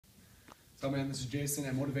So man, this is Jason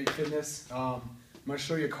at Motiv-8 Fitness. I'm going to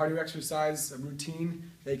show you a cardio exercise, a routine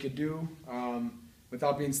that you could do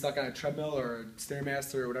without being stuck on a treadmill or a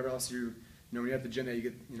Stairmaster or whatever else when you're at the gym that you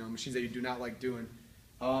get, machines that you do not like doing.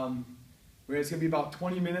 It's going to be about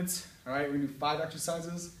 20 minutes, all right? We're going to do 5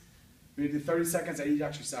 exercises. We're going to do 30 seconds at each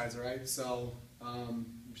exercise, all right? So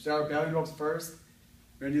we start with belly ropes first.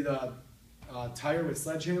 We're going to do the tire with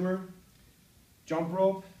sledgehammer, jump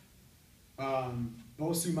rope,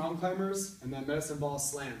 Bosu mountain climbers, and then medicine ball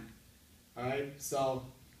slam. Alright, so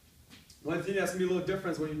the only thing that's going to be a little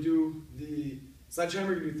different is when you do the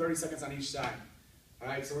sledgehammer, you do 30 seconds on each side.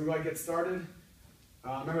 Alright, so we're going to get started.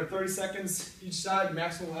 Remember, 30 seconds each side,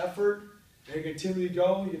 maximum effort, and you continually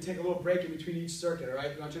go. You can take a little break in between each circuit,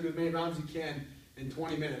 alright? You want to do as many rounds as you can in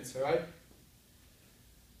 20 minutes, alright?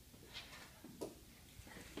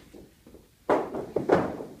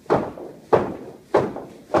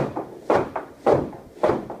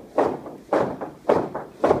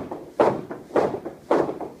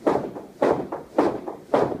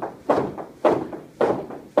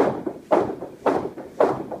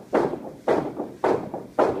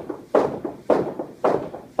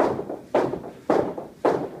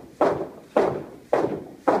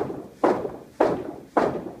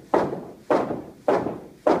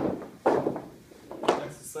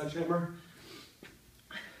 Sledgehammer.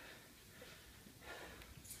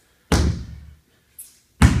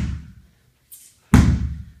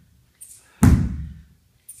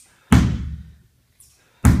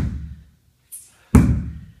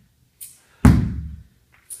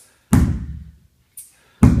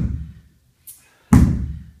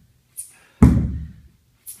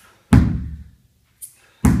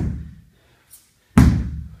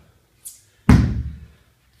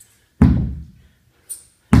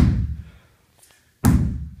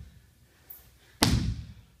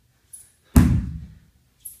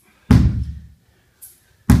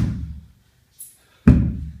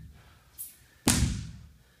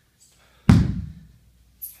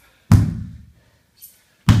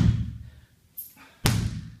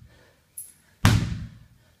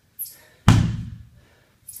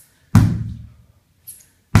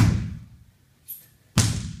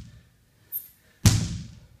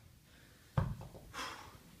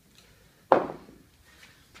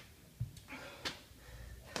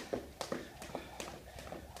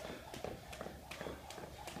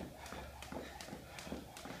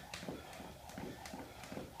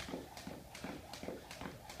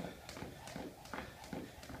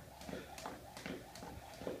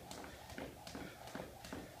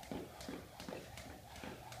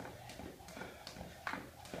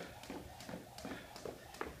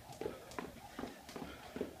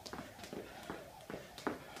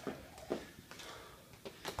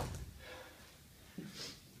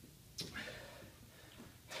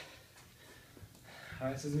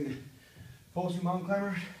 Alright, so this is the Bosu mountain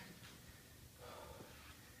climber.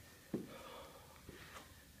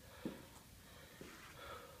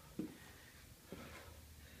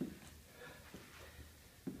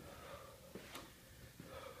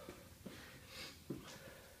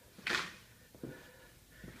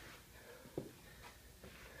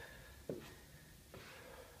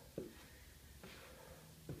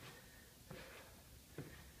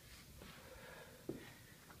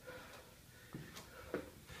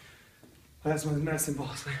 Last one's medicine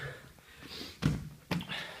ball slam.